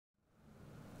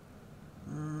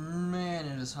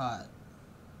is hot.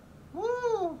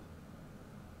 Woo!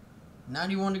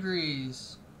 91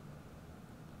 degrees.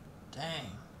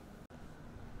 Dang.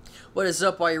 What is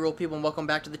up, all you real people, and welcome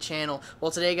back to the channel.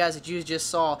 Well, today, guys, as you just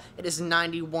saw, it is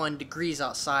 91 degrees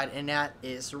outside, and that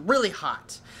is really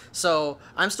hot. So,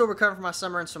 I'm still recovering from my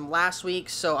summer and from last week,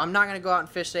 so I'm not going to go out and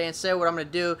fish today. Instead, what I'm going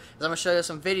to do is I'm going to show you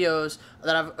some videos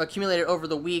that I've accumulated over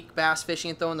the week, bass fishing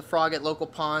and throwing the frog at local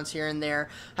ponds here and there.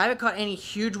 I haven't caught any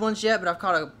huge ones yet, but I've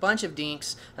caught a bunch of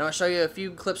dinks, and I'm going to show you a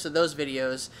few clips of those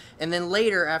videos. And then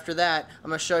later, after that,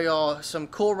 I'm going to show you all some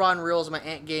cool rod and reels my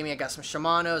aunt gave me. I got some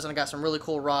Shamanos, and I got some really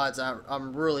cool rods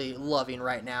I'm really loving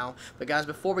right now. But guys,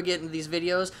 before we get into these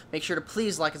videos, make sure to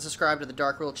please like and subscribe to the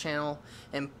Dark Reel channel,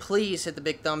 and please hit the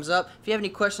big thumbs up. If you have any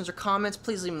questions or comments,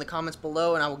 please leave them in the comments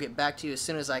below, and I will get back to you as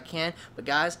soon as I can. But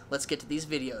guys, let's get to these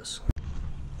videos.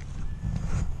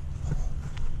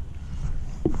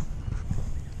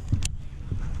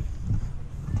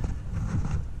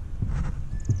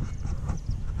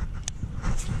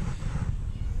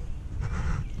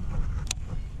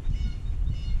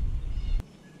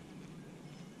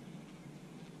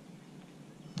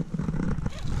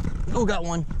 Oh, got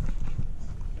one.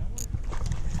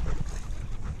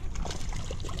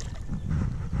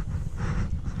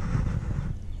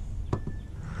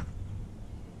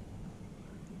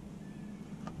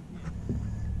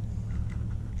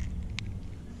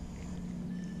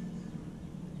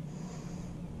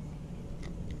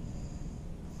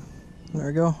 There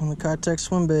we go, on the Kietech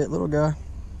swim bait, little guy.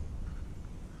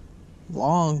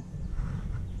 Long.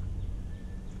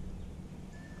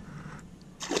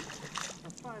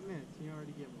 5 minutes, you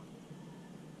already get one.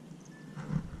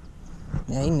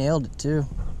 Yeah, he nailed it too.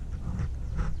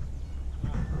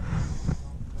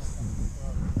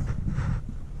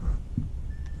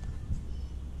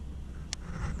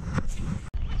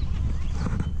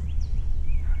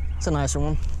 It's a nicer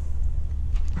one. Oh,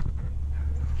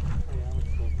 yeah, that's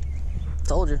cool.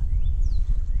 Told you.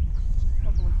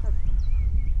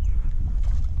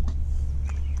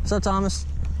 What's up, Thomas?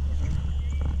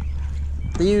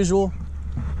 The usual.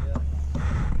 Yeah.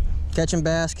 Catching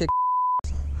bass, kick.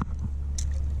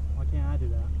 Why can't I do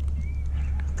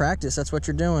that? Practice, that's what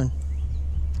you're doing.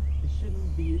 It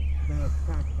shouldn't be the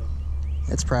practice.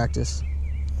 It's practice.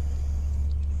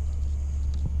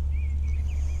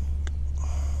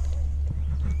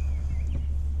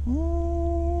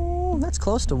 That's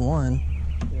close to one.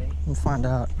 Yeah. We'll find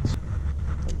out.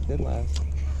 It did last.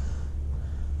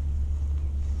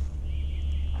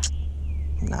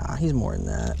 Nah, he's more than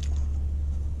that.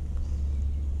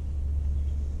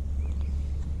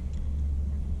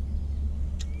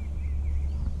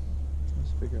 I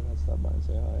just figured I'd stop by and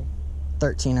say hi.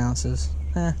 13 ounces.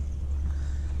 Eh.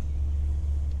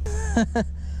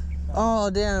 Oh,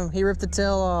 damn, he ripped the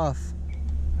tail off.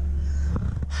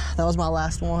 That was my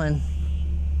last one.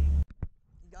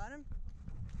 You got him?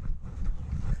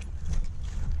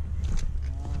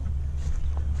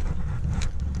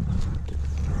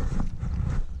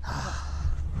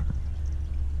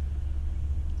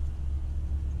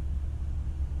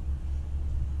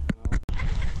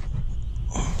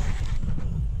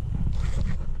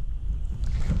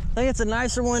 I think it's a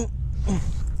nicer one,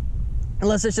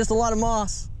 unless it's just a lot of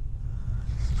moss.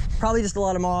 Probably just a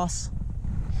lot of moss.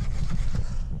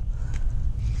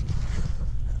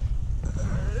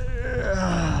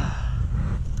 There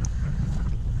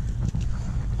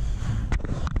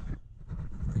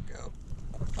we go.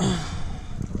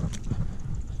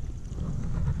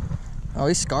 Oh,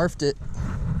 he scarfed it.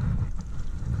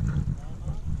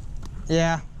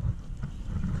 Yeah.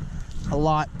 A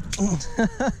lot.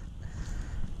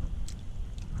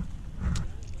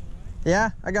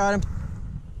 Yeah, I got him.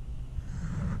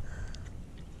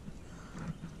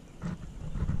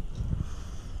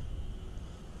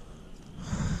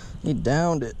 He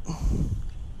downed it.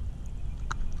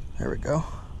 There we go.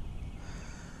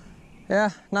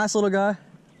 Yeah, nice little guy.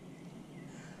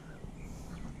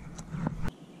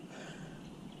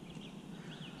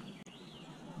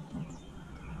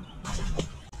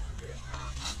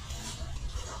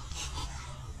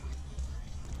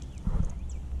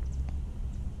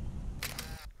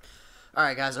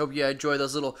 Alright guys, I hope you enjoyed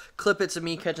those little clippets of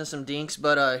me catching some dinks,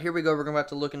 but here we go. We're going to have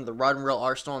to look into the rod and reel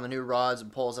arsenal and the new rods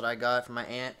and poles that I got from my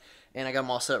aunt, and I got them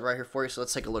all set up right here for you, so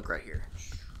let's take a look right here.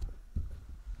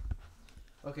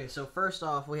 Okay, so first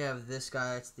off, we have this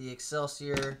guy. It's the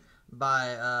Excelsior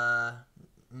by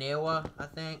Neowa, I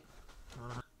think.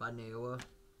 By Neowa.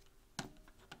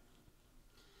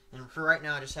 And for right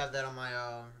now, I just have that on my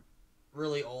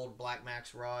really old Black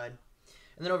Max rod.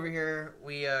 And then over here,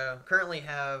 we currently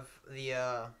have the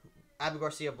Abu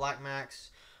Garcia Black Max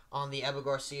on the Abu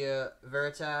Garcia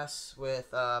Veritas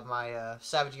with my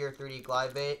Savage Gear 3D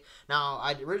glide bait. Now,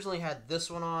 I originally had this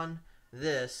one on,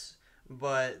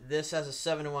 but this has a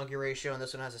 7-to-1 gear ratio, and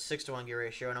this one has a 6-to-1 gear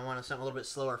ratio, and I wanted something a little bit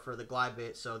slower for the glide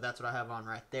bait, so that's what I have on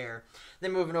right there.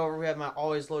 Then moving over, we have my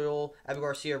always loyal Abu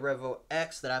Garcia Revo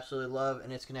X that I absolutely love,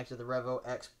 and it's connected to the Revo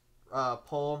X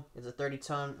pole. It's a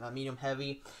 30-ton medium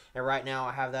heavy, and right now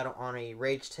I have that on a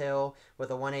Rage Tail with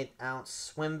a 1/8 ounce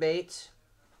swim bait.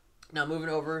 Now moving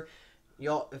over,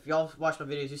 if y'all watch my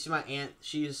videos, you see my aunt.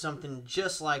 She uses something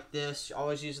just like this,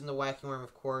 always using the whacking worm,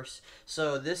 of course.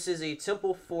 So this is a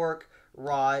Temple Fork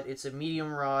rod. It's a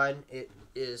medium rod. It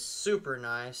is super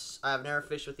nice. I've never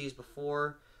fished with these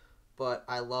before, but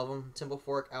I love them. Temple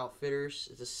Fork Outfitters.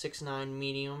 It's a 6'9"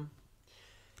 medium,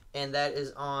 and that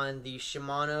is on the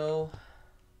Shamano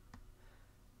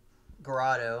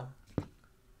Grotto.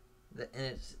 And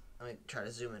it's, let me try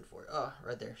to zoom in for you. Oh,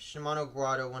 right there. Shamano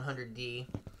Grotto 100D.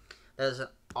 That is an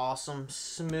awesome,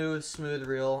 smooth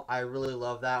reel. I really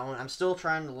love that one. I'm still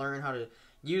trying to learn how to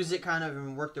use it kind of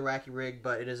and work the wacky rig,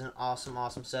 but it is an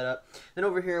awesome setup. Then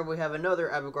over here we have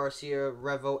another Abu Garcia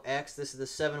Revo X. This is the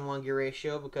 7-to-1 gear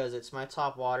ratio because it's my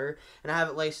top water, and I have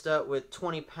it laced up with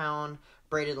 20-pound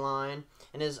braided line,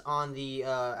 and is on the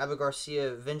Abu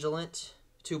Garcia Vigilant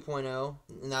 2.0,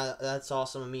 and that's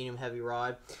awesome, a medium heavy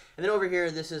rod. And then over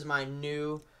here, this is my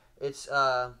new, it's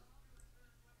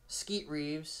Skeet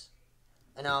Reeves.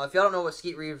 And now, if y'all don't know what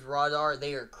Skeet Reeves rods are,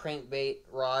 they are crankbait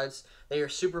rods. They are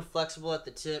super flexible at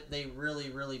the tip. They really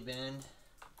bend.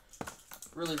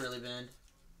 Really bend.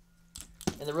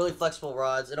 And they're really flexible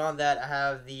rods. And on that, I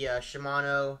have the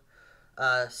Shamano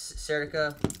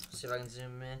Serica. Let's see if I can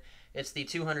zoom in. It's the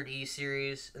 200E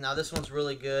series. Now, this one's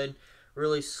really good.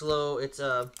 Really slow. It's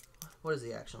what is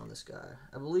the action on this guy?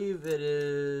 I believe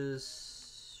it's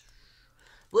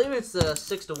the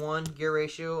 6-to-1 gear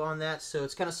ratio on that, so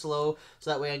it's kind of slow, so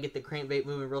that way I get the crankbait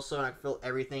moving real slow and I can feel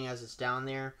everything as it's down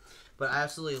there. But I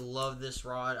absolutely love this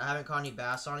rod. I haven't caught any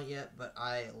bass on it yet, but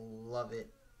I love it.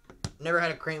 Never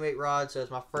had a crankbait rod, so it's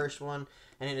my first one,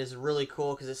 and it is really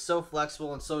cool because it's so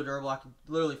flexible and so durable. I can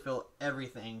literally feel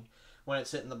everything when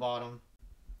it's hitting the bottom.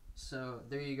 So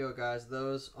there you go, guys.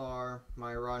 Those are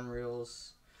my rod and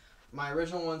reels. My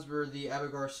original ones were the Abu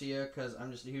Garcia because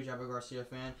I'm just a huge Abu Garcia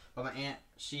fan. But my aunt,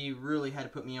 she really had to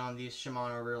put me on these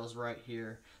Shamano reels right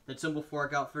here. The Temple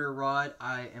Fork Outfitter rod,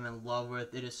 I am in love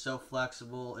with. It is so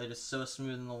flexible. It is so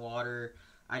smooth in the water.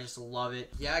 I just love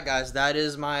it. Yeah, guys, that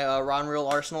is my rod and reel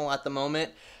arsenal at the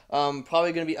moment.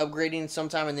 Probably going to be upgrading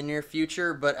sometime in the near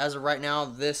future. But as of right now,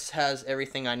 this has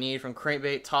everything I need, from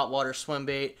crankbait, top water, swim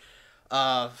bait,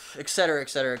 etc,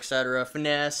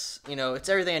 finesse. You know, it's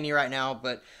everything I need right now.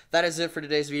 But that is it for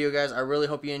today's video, guys. I really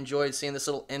hope you enjoyed seeing this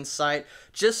little insight.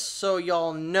 Just so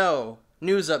y'all know,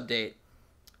 news update,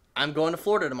 I'm going to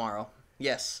Florida tomorrow.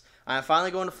 Yes, I'm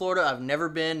finally going to Florida. I've never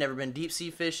been deep sea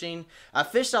fishing.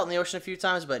 I've fished out in the ocean a few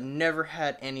times, but never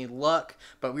had any luck.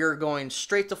 But we are going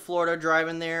straight to Florida,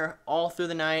 driving there all through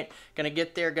the night. Gonna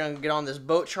get there, gonna get on this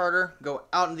boat charter, go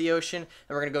out in the ocean,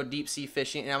 and we're gonna go deep sea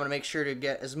fishing. And I'm gonna make sure to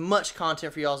get as much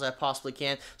content for y'all as I possibly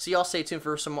can. So y'all stay tuned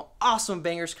for some awesome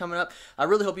bangers coming up. I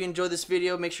really hope you enjoyed this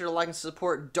video. Make sure to like and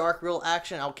support Dark Reel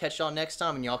Action. I'll catch y'all next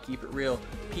time, and y'all keep it real.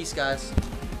 Peace, guys.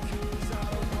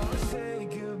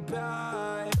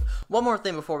 One more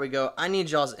thing before we go, I need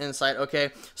y'all's insight,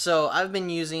 okay? So I've been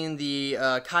using the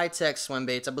Kietech swim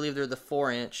baits. I believe they're the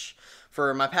 4-inch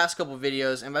for my past couple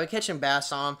videos, and by catching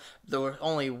bass on them, there was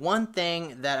only one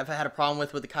thing that I've had a problem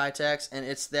with the Kietechs, and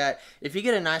it's that if you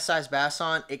get a nice sized bass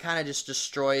on, it kind of just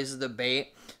destroys the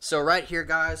bait. So right here,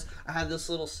 guys, I have this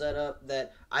little setup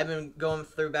that I've been going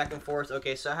through back and forth.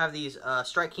 Okay, so I have these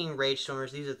Strike King Rage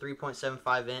swimmers. These are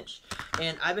 3.75 inch,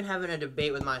 and I've been having a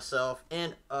debate with myself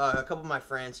and a couple of my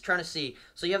friends trying to see.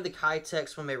 So you have the Kietech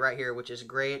swim bait right here, which is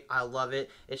great. I love it.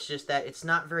 It's just that it's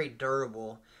not very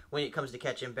durable when it comes to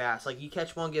catching bass. Like, you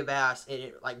catch one good bass and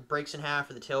it like breaks in half,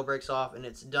 or the tail breaks off, and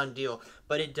it's a done deal.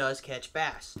 But it does catch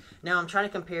bass. Now I'm trying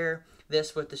to compare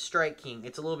this with the Strike King.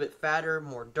 It's a little bit fatter,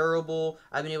 more durable.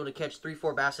 I've been able to catch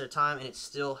 3-4 bass at a time, and it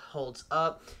still holds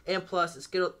up. And plus, it's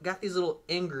got these little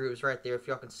end grooves right there, if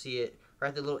y'all can see it,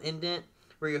 right, the little indent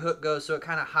where your hook goes, so it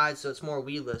kind of hides, so it's more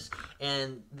weedless.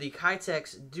 And the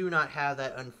Kietechs do not have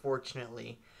that,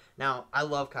 unfortunately. Now, I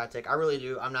love Kietech. I really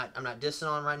do. I'm not dissing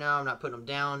on them right now. I'm not putting them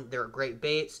down. They're great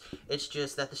baits. It's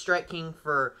just that the Strike King,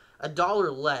 for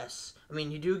 $1 less, I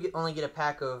mean, you do only get a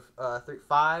pack of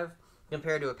 5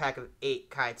 compared to a pack of 8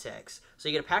 Kietechs. So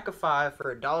you get a pack of 5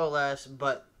 for $1 less,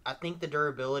 but I think the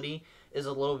durability is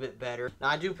a little bit better. Now,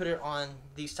 I do put it on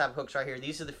these type of hooks right here.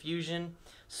 These are the Fusion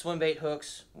swim bait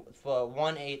hooks with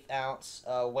 1/8 ounce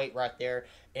weight right there,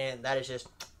 and that is just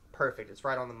perfect. It's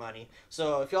right on the money.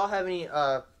 So if y'all have any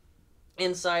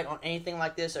insight on anything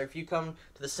like this, or if you come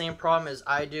to the same problem as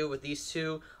I do with these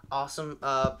two awesome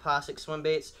plastic swim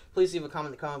baits, please leave a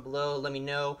comment in the comment below. Let me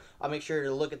know. I'll make sure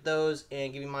to look at those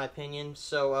and give you my opinion.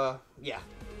 So yeah,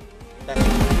 that's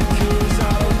it.